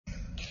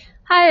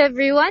Hi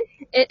everyone.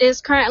 It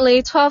is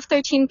currently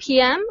 12:13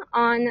 p.m.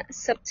 on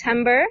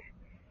September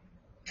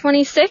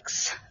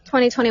 26,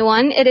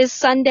 2021. It is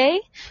Sunday.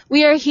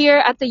 We are here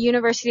at the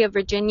University of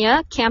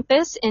Virginia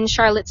campus in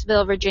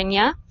Charlottesville,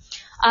 Virginia.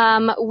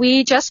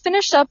 We just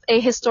finished up a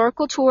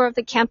historical tour of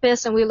the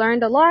campus and we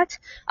learned a lot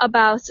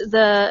about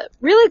the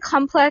really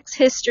complex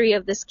history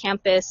of this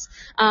campus,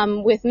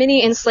 with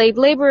many enslaved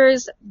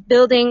laborers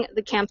building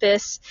the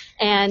campus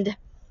and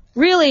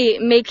really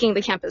making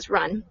the campus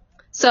run.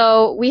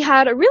 So we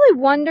had a really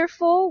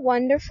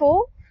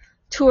wonderful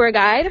tour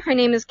guide. Her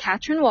name is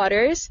Katrin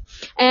Waters,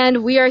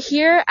 and we are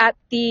here at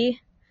the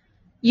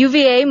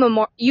UVA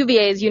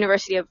is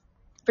University of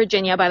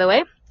Virginia, by the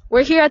way.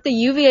 We're here at the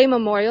UVA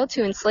Memorial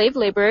to Enslaved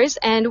Laborers,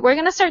 and we're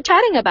going to start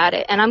chatting about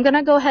it. And I'm going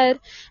to go ahead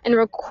and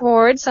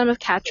record some of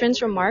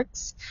Katrin's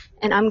remarks,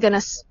 and I'm going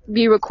to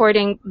be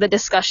recording the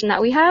discussion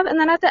that we have. And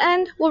then at the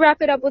end, we'll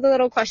wrap it up with a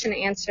little question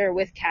and answer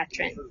with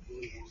Katrin.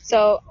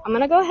 So I'm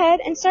going to go ahead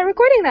and start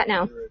recording that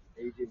now.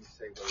 AJ would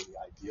say, go to the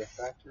Idea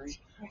Factory,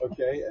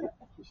 okay? And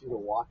she's a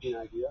walking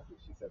idea. And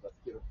she said, let's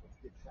get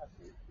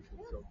Katrin.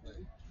 It's so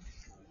great.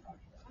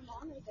 I'm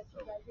honored that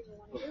you guys even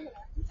want to do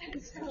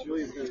that. And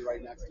Julia's going to be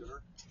right next to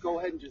her. Go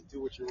ahead and just do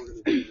what you were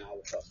going to do now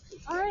with us.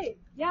 All right.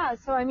 Yeah.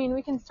 So,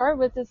 we can start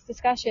with this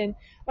discussion.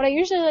 What I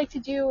usually like to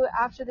do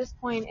after this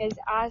point is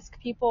ask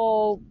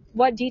people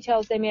what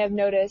details they may have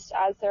noticed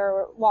as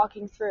they're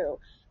walking through.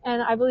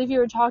 And I believe you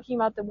were talking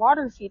about the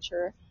water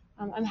feature.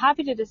 I'm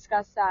happy to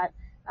discuss that.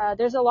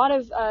 There's a lot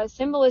of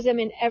symbolism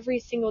in every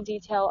single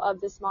detail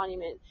of this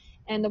monument,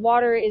 and the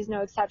water is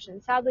no exception.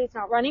 Sadly, it's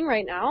not running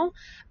right now,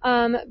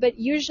 but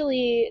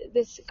usually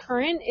this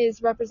current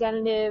is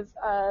representative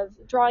of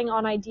drawing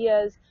on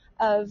ideas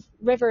of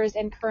rivers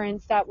and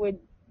currents that would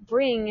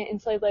bring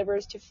enslaved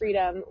laborers to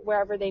freedom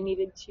wherever they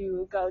needed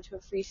to go, to a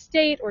free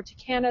state or to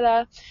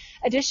Canada.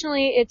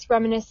 Additionally, it's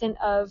reminiscent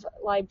of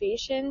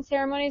libation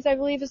ceremonies, I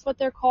believe is what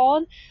they're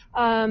called.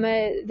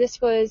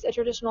 This was a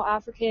traditional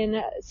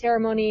African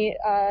ceremony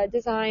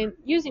designed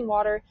using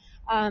water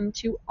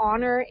to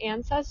honor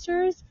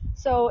ancestors.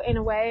 So in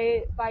a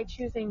way, by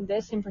choosing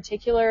this in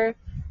particular,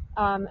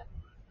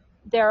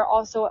 they're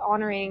also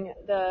honoring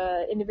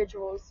the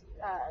individuals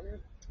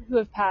who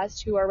have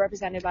passed, who are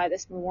represented by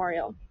this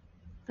memorial.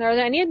 Are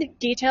there any of the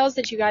details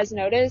that you guys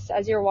noticed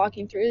as you were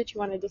walking through that you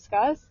want to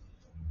discuss?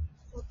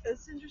 Well,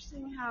 it's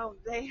interesting how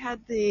they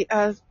had the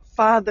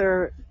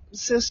father,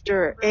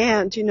 sister,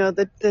 aunt,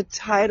 the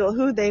title,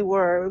 who they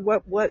were,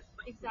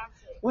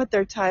 what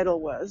their title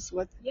was,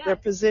 their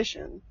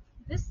position.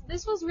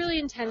 This was really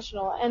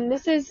intentional, and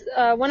this is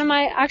one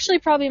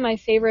of probably my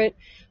favorite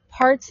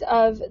parts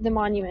of the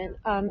monument.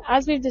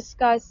 As we've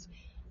discussed,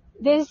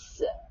 the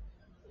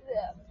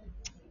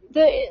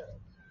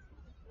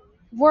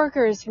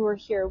workers who were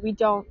here, we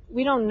don't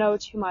know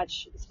too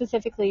much,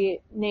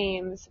 specifically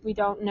names. We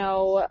don't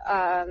know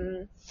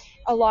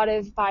a lot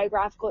of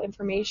biographical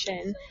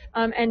information,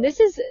 and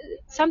this is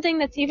something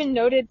that's even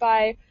noted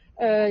by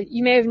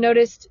you may have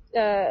noticed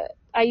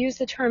I use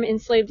the term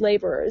enslaved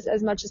laborers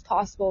as much as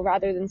possible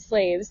rather than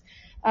slaves,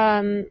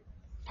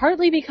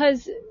 partly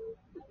because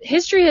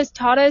history has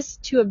taught us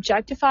to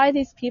objectify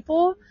these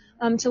people,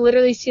 to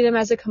literally see them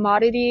as a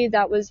commodity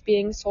that was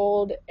being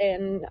sold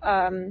and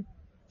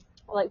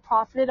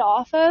profited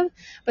off of.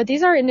 But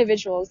these are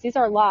individuals, these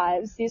are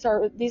lives, these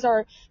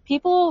are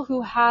people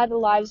who had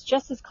lives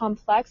just as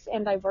complex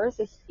and diverse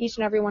as each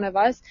and every one of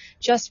us,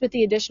 just with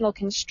the additional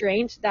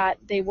constraint that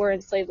they were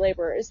enslaved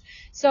laborers.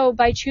 So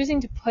by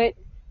choosing to put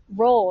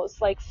roles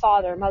like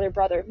father, mother,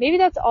 brother, maybe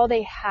that's all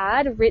they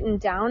had written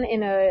down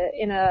in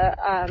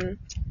a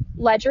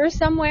ledger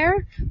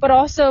somewhere, but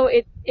also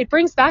it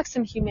brings back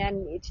some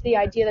humanity to the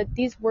idea that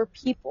these were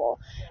people.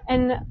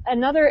 And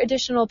another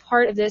additional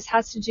part of this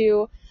has to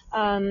do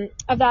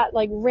of that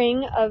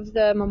ring of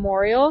the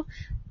memorial,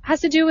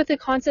 has to do with the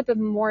concept of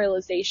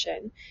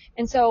memorialization.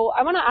 And so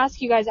I want to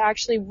ask you guys,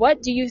 actually,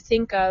 what do you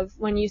think of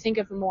when you think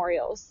of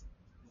memorials?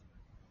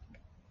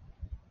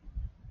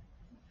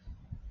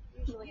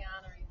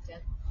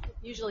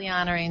 Usually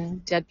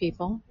honoring dead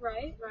people.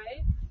 Right.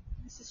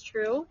 This is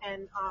true.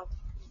 And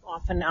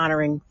often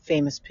honoring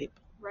famous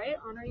people. Right,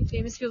 honoring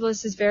famous people.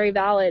 This is very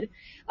valid.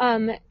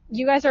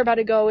 You guys are about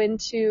to go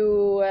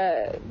into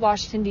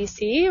Washington,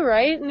 D.C.,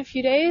 right, in a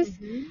few days?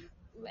 Mm-hmm.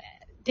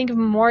 Think of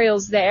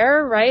memorials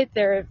there, right?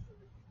 They're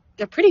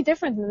pretty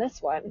different than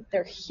this one.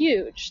 They're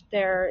huge.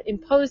 They're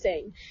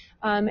imposing.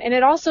 And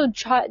it also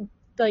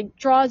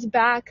draws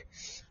back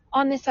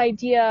on this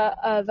idea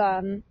of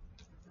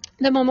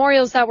the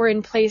memorials that were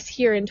in place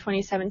here in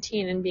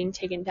 2017 and being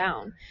taken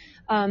down.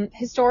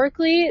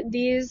 Historically,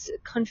 these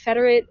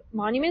Confederate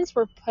monuments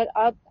were put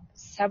up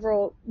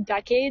several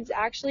decades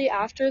actually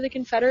after the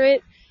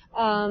Confederates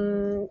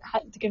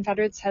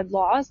had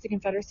lost, the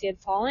Confederacy had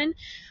fallen.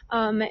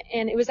 And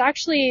it was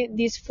actually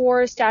these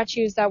 4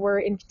 statues that were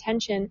in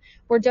contention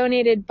were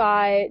donated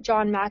by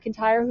John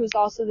McIntyre, who's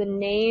also the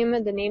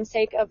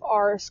namesake of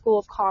our School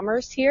of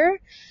Commerce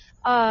here.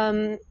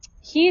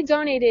 He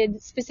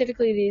donated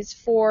specifically these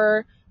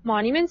 4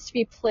 monuments to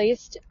be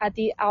placed at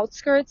the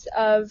outskirts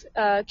of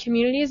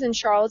communities in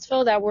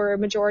Charlottesville that were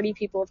majority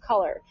people of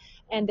color.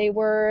 And they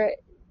were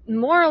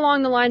more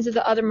along the lines of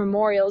the other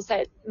memorials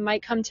that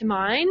might come to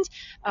mind.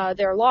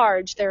 They're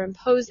large, they're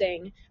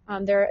imposing.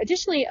 They're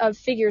additionally of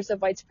figures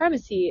of white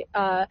supremacy,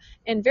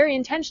 and very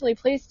intentionally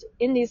placed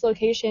in these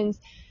locations,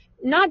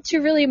 not to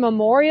really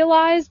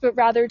memorialize, but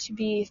rather to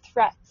be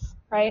threats,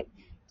 right?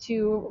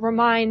 To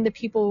remind the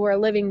people who are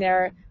living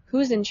there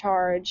who's in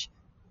charge,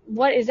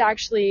 what is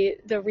actually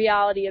the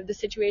reality of the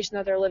situation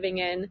that they're living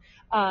in,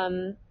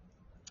 and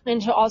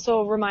to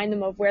also remind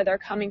them of where they're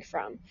coming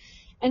from.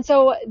 And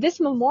so this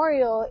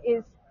memorial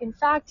is, in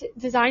fact,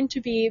 designed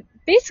to be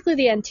basically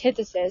the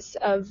antithesis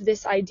of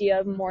this idea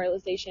of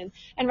memorialization,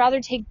 and rather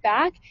take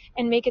back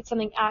and make it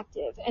something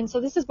active. And so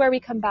this is where we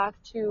come back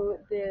to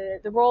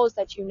the roles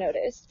that you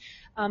noticed.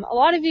 A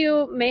lot of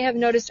you may have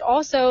noticed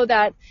also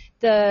that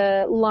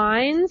the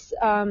lines,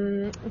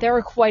 there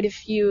are quite a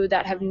few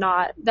that have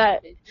not,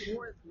 that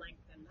More blank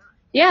than not.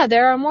 yeah,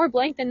 there are more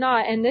blank than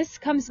not. And this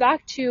comes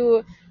back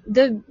to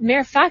the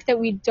mere fact that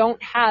we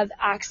don't have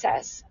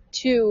access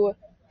to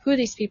who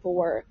these people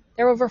were.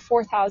 There are over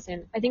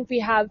 4,000. I think we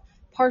have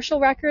partial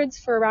records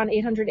for around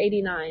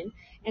 889.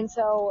 And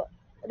so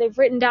they've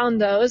written down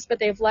those, but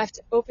they've left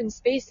open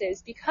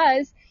spaces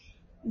because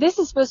this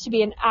is supposed to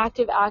be an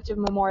active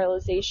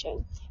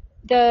memorialization.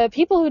 The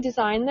people who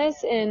designed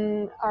this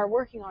and are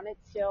working on it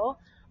still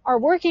are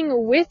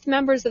working with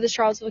members of the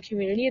Charlottesville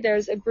community.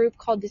 There's a group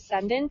called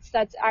Descendants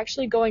that's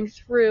actually going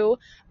through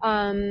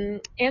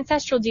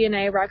ancestral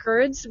DNA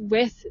records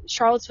with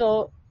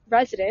Charlottesville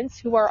residents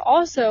who are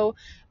also,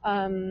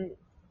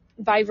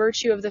 by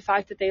virtue of the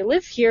fact that they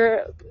live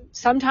here,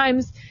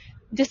 sometimes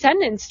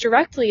descendants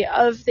directly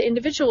of the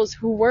individuals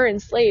who were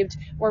enslaved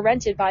or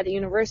rented by the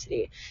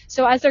university.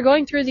 So as they're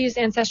going through these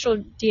ancestral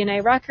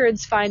DNA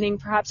records, finding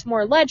perhaps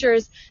more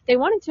ledgers, they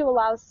wanted to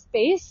allow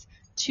space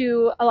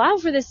to allow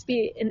for this to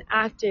be an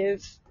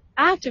active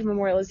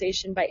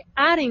memorialization by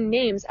adding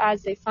names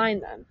as they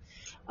find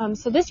them.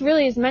 So this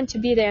really is meant to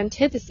be the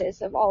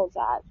antithesis of all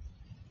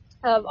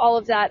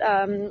of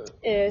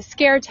that,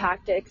 scare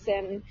tactics,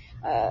 and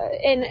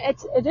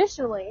it's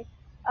additionally,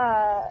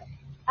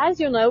 as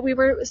you'll know, we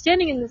were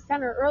standing in the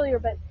center earlier,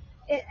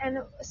 and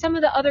some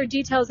of the other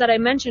details that I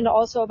mentioned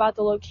also about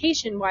the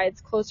location, why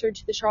it's closer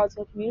to the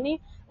Charlottesville community,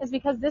 is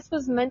because this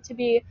was meant to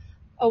be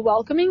a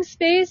welcoming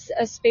space,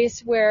 a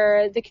space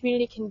where the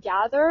community can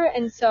gather.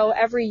 And so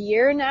every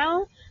year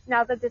now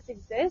that this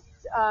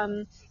exists,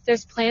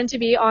 there's planned to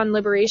be on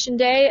Liberation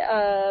Day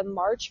a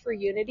March for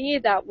Unity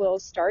that will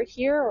start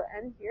here or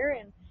end here,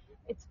 and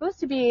it's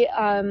supposed to be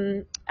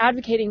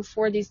advocating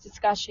for these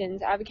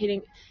discussions,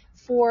 advocating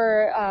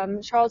for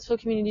Charlottesville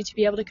community to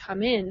be able to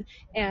come in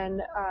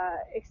and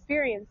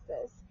experience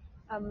this.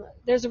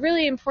 There's a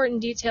really important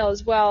detail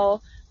as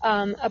well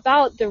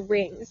about the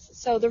rings.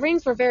 So the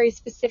rings were very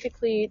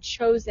specifically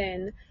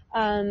chosen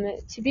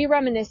to be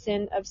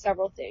reminiscent of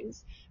several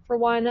things. For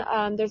one,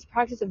 there's a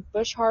practice of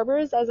bush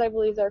harbors, as I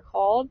believe they're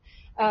called,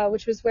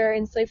 which was where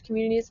enslaved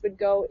communities would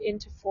go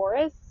into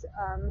forests.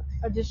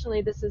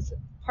 Additionally, this is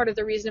part of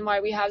the reason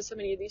why we have so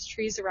many of these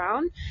trees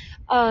around.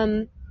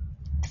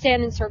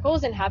 Stand in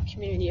circles and have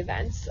community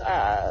events,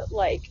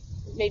 like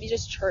maybe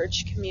just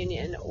church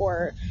communion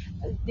or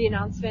the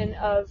announcement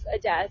of a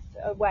death,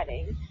 a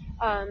wedding.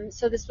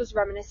 So this was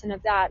reminiscent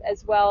of that,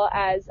 as well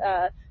as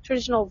a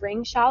traditional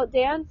ring shout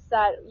dance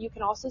that you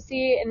can also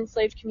see in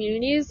enslaved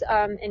communities,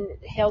 and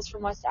hails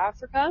from West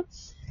Africa.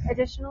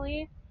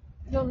 Additionally,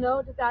 you'll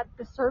note that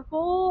the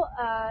circle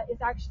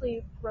is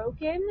actually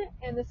broken,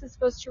 and this is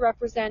supposed to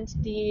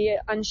represent the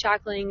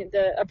unshackling,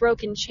 a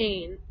broken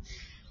chain.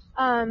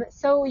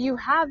 So you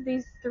have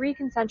these three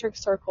concentric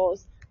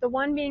circles, the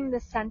one being the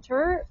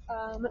center,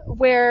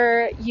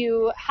 where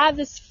you have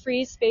this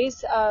free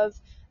space of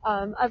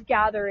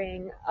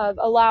gathering, of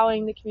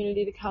allowing the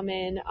community to come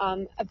in,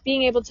 of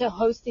being able to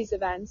host these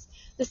events.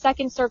 The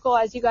second circle,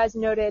 as you guys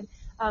noted,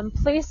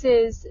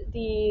 places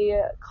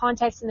the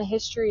context and the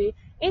history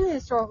in the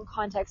historical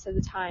context of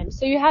the time.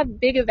 So you have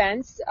big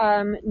events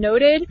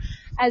noted,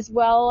 as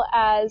well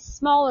as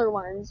smaller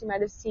ones. You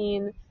might have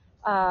seen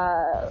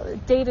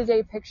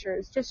day-to-day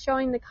pictures, just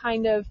showing the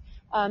kind of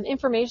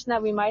information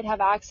that we might have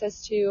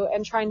access to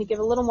and trying to give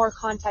a little more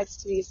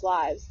context to these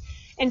lives.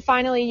 And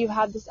finally, you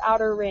have this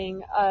outer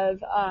ring of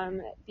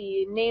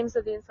the names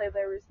of the enslaved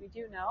laborers we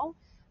do know,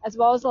 as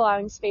well as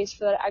allowing space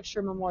for that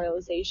extra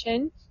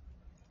memorialization.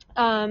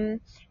 And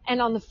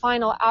on the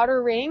final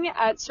outer ring,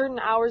 at certain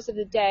hours of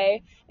the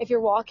day, if you're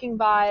walking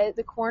by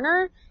the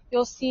corner,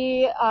 you'll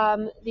see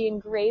the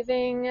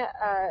engraving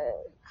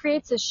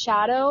creates a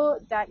shadow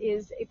that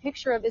is a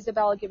picture of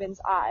Isabella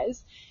Gibbons'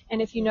 eyes. And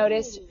if you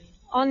notice,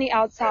 on the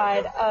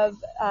outside of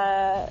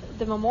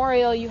the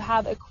memorial, you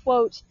have a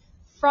quote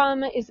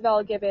from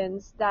Isabella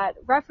Gibbons that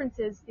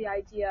references the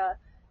idea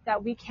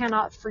that we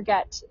cannot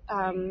forget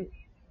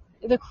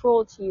the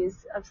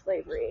cruelties of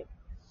slavery.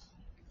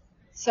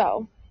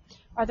 So,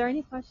 are there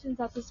any questions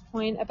at this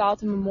point about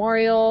the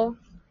memorial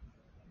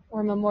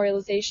or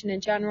memorialization in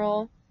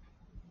general?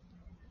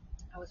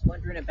 was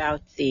wondering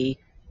about the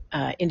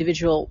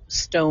individual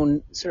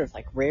stone sort of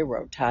like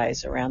railroad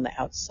ties around the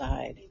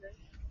outside.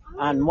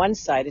 On one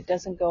side, it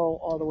doesn't go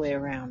all the way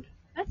around.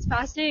 That's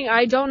fascinating.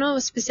 I don't know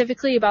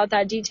specifically about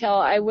that detail.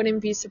 I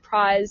wouldn't be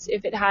surprised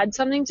if it had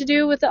something to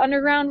do with the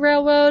Underground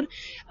Railroad.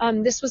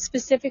 This was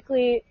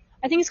specifically,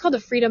 I think it's called the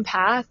Freedom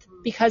Path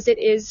because it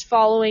is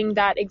following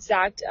that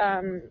exact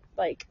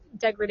like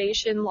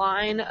degradation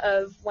line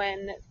of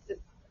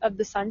of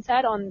the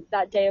sunset on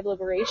that day of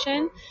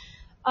liberation.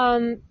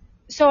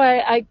 So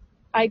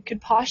I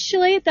could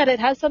postulate that it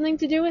has something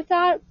to do with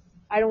that.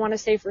 I don't want to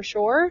say for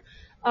sure.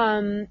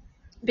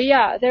 But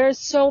yeah, there's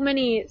so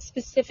many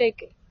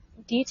specific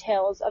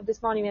details of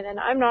this monument, and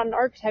I'm not an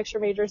architecture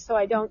major, so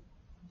I don't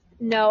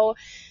know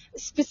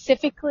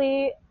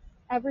specifically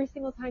every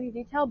single tiny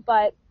detail,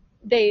 but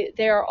they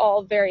are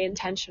all very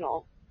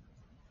intentional.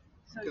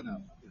 I'm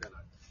gonna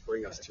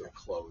bring us to a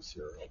close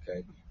here,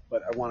 okay?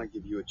 But I want to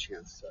give you a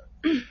chance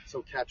to.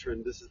 So,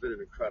 Katrin, this has been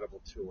an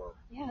incredible tour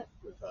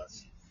with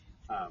us.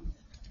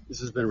 This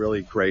has been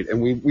really great,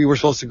 and we were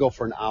supposed to go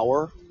for an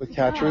hour with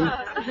Katrin.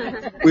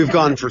 We've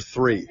gone for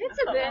 3. It's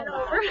a bit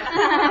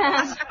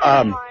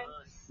over.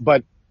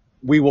 But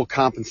we will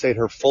compensate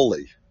her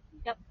fully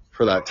Yep.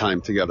 for that time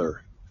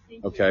together.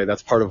 Okay,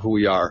 that's part of who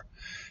we are.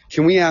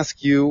 Can we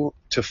ask you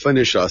to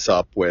finish us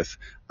up with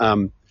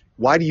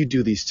why do you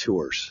do these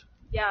tours?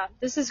 Yeah,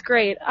 this is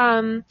great.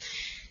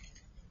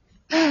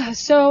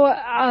 So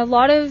a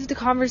lot of the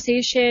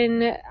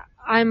conversation,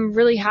 I'm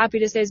really happy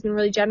to say, has been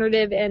really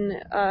generative,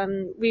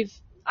 and we've,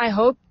 I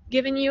hope,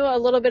 given you a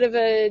little bit of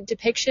a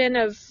depiction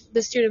of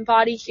the student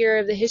body here,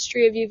 of the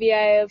history of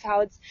UVA, of how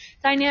it's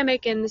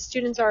dynamic, and the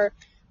students are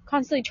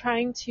constantly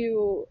trying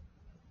to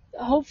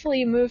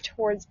hopefully move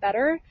towards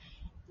better.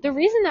 The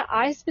reason that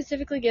I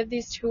specifically give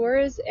these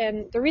tours,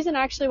 and the reason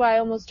actually why I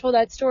almost told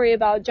that story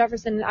about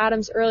Jefferson and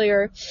Adams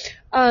earlier,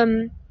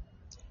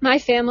 my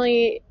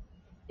family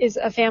is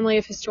a family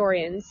of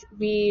historians.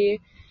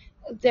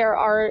 There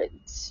are,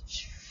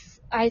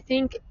 I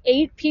think,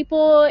 8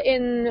 people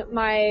in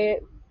my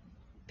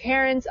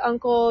parents,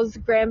 uncles,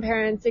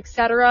 grandparents,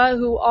 etc.,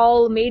 who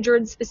all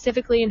majored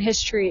specifically in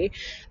history.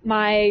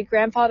 My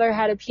grandfather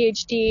had a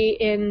PhD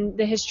in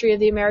the history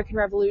of the American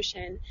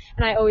Revolution,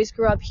 and I always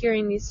grew up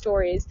hearing these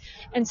stories.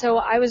 And so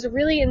I was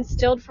really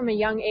instilled from a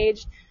young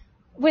age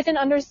with an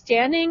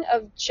understanding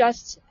of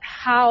just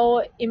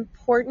how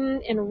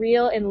important and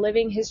real and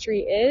living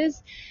history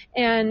is.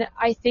 And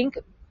I think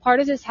part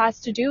of this has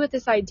to do with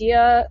this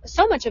idea,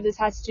 so much of this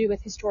has to do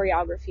with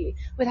historiography,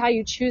 with how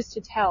you choose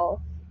to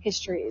tell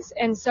histories.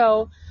 And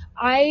so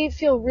I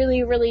feel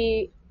really,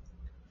 really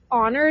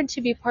honored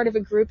to be part of a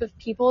group of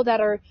people that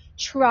are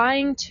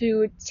trying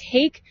to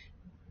take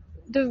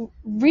the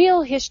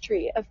real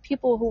history of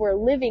people who were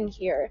living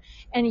here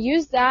and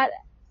use that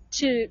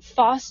to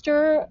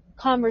foster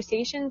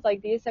conversations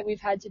like these that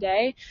we've had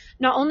today,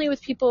 not only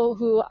with people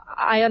who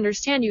I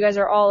understand you guys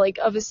are all like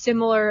of a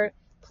similar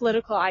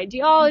political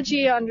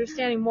ideology,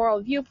 understanding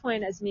moral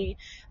viewpoint as me,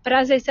 but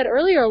as I said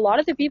earlier, a lot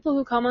of the people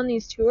who come on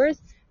these tours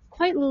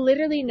quite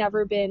literally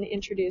never been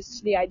introduced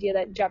to the idea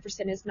that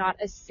Jefferson is not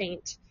a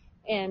saint,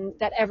 and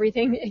that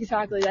everything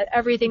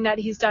that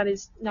he's done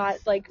is not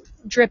like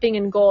dripping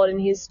in gold, and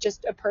he's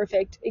just a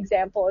perfect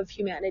example of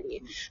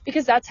humanity,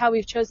 because that's how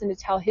we've chosen to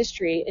tell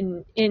history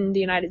in the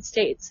United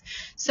States.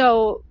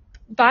 So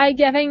by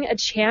giving a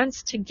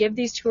chance to give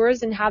these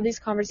tours and have these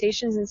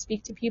conversations and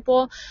speak to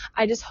people,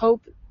 I just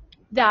hope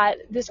that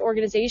this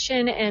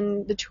organization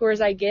and the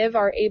tours I give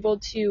are able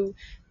to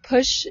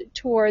push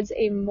towards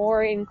a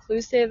more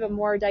inclusive, a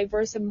more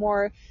diverse, a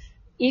more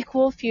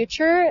equal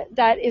future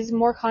that is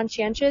more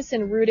conscientious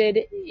and rooted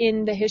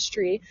in the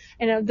history.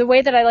 And the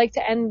way that I like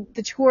to end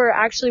the tour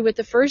actually with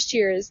the first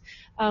years,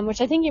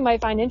 which I think you might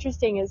find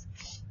interesting, is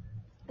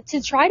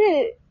to try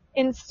to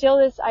instill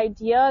this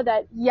idea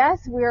that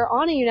yes, we're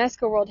on a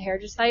UNESCO World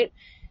Heritage Site.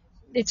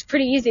 It's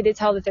pretty easy to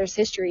tell that there's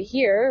history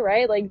here,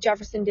 right? Like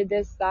Jefferson did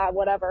this, that,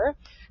 whatever.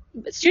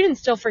 But students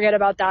still forget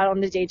about that on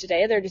the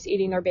day-to-day. They're just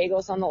eating their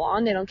bagels on the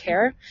lawn. They don't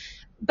care.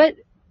 But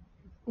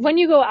when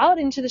you go out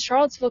into the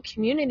Charlottesville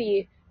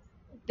community,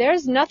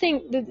 there's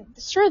nothing.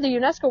 Sure, the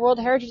UNESCO World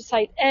Heritage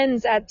Site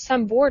ends at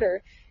some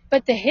border,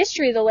 but the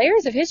history, the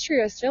layers of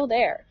history are still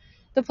there.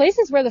 The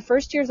places where the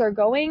first years are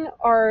going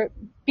are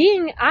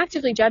being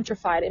actively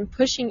gentrified and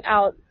pushing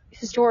out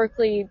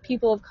historically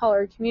people of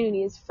color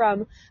communities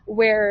from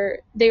where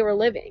they were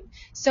living.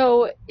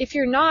 So if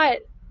you're not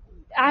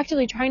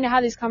actively trying to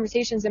have these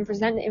conversations and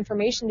present the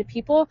information to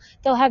people,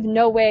 they'll have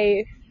no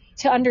way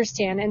to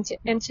understand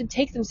and to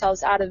take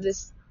themselves out of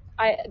this.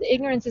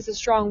 Ignorance is a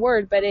strong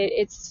word, but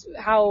it's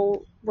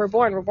how we're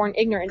born. We're born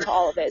ignorant to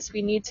all of this.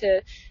 We need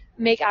to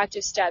make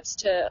active steps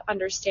to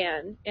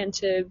understand and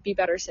to be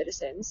better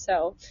citizens.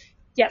 So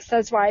yes,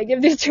 that's why I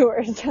give these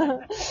tours.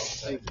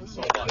 Thank you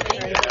so much.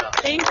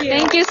 Thank you.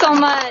 Thank you so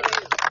much.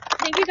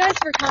 Thank you guys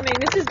for coming.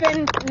 This has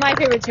been my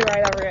favorite tour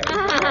I've ever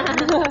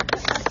given.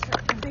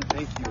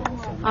 Thank you all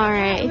so much. All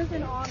right. It was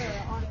an honor,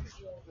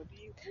 honestly.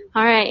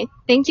 All right.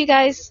 Thank you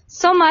guys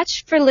so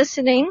much for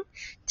listening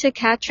to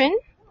Katrin.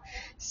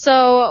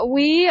 So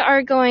we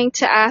are going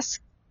to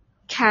ask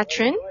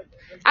Katrin.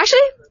 Actually,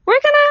 we're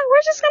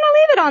just gonna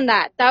leave it on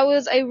that. That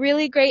was a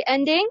really great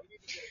ending.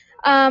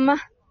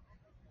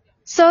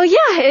 So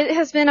yeah, it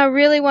has been a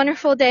really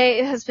wonderful day.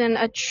 It has been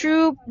a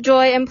true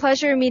joy and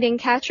pleasure meeting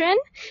Katrin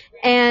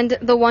and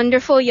the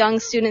wonderful young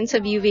students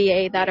of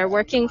UVA that are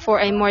working for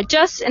a more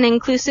just and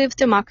inclusive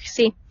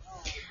democracy.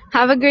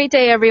 Have a great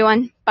day,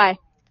 everyone. Bye.